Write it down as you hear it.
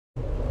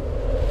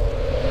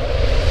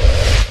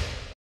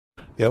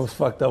Yeah, it was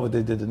fucked up what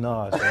they did to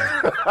Nas,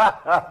 man.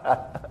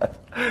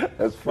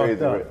 That's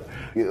crazy, right?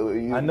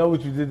 I know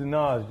what you did to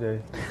Nas,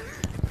 Jay.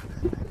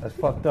 That's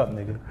fucked up,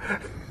 nigga.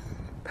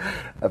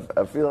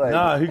 I feel like...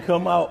 Nah, he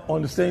come out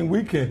on the same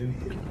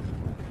weekend.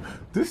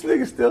 This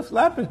nigga still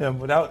slapping him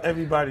without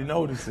everybody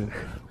noticing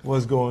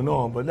what's going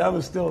on. But that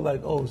was still like,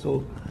 oh,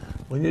 so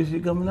when your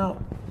shit coming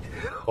out?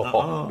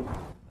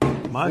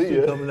 My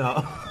shit coming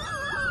out.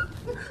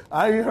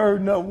 I ain't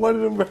heard not one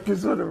of them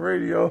records on the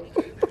radio.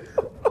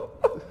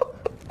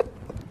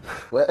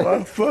 Why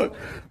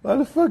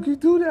the fuck you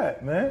do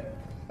that, man?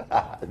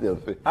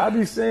 I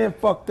be saying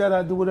fuck that,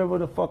 I do whatever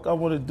the fuck I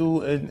want to do,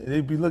 and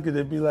they be looking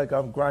at me like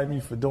I'm grimy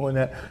for doing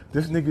that.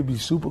 This nigga be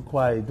super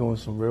quiet doing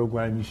some real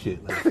grimy shit.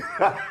 Like,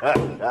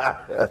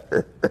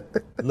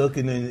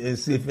 looking and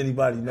see if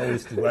anybody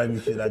noticed the grimy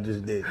shit I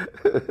just did.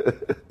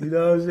 You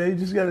know what I'm saying? You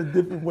just got a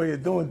different way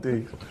of doing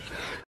things.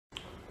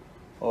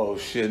 Oh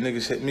shit,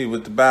 niggas hit me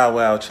with the Bow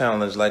Wow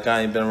challenge like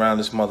I ain't been around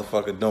this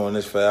motherfucker doing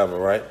this forever,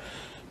 right?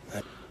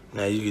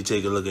 Now you can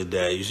take a look at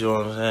that, you see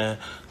what I'm saying?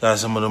 Got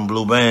some of them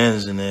blue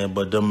bands in there,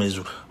 but them is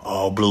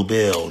all blue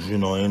bills, you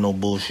know, ain't no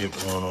bullshit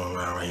going on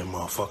around here,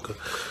 motherfucker.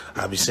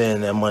 I be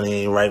saying that money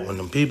ain't right when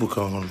them people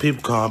come. When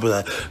people come, I be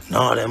like,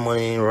 no, that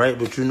money ain't right,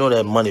 but you know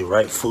that money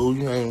right, fool.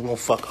 You ain't gonna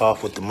fuck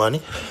off with the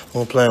money.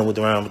 I'm playing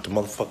around with the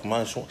motherfucking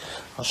money. So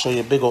I'll show you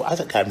a big old, I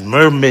got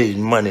mermaid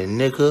money,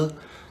 nigga.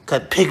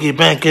 Got piggy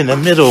bank in the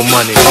middle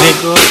money,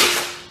 nigga.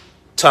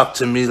 Talk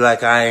to me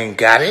like I ain't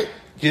got it.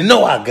 You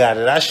know I got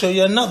it. I'll show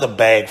you another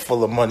bag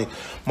full of money.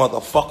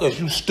 Motherfuckers,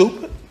 you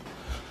stupid?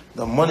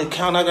 The money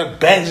count, I got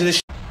bags of this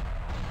shit.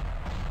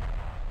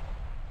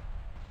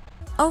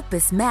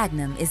 Opus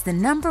Magnum is the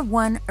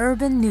 #1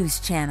 urban news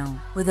channel.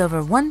 With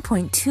over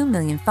 1.2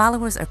 million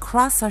followers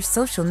across our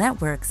social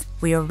networks,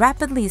 we are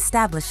rapidly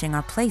establishing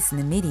our place in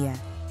the media.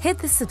 Hit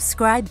the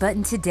subscribe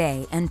button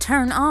today and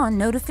turn on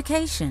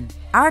notification.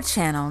 Our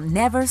channel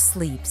never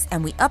sleeps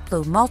and we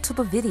upload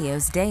multiple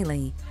videos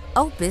daily.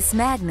 Opus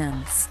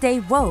Magnum. Stay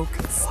woke,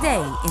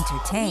 stay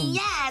entertained.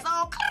 Yes,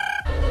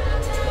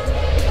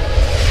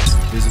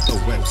 Visit the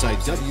website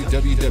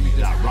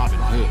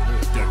www.robinhood.com.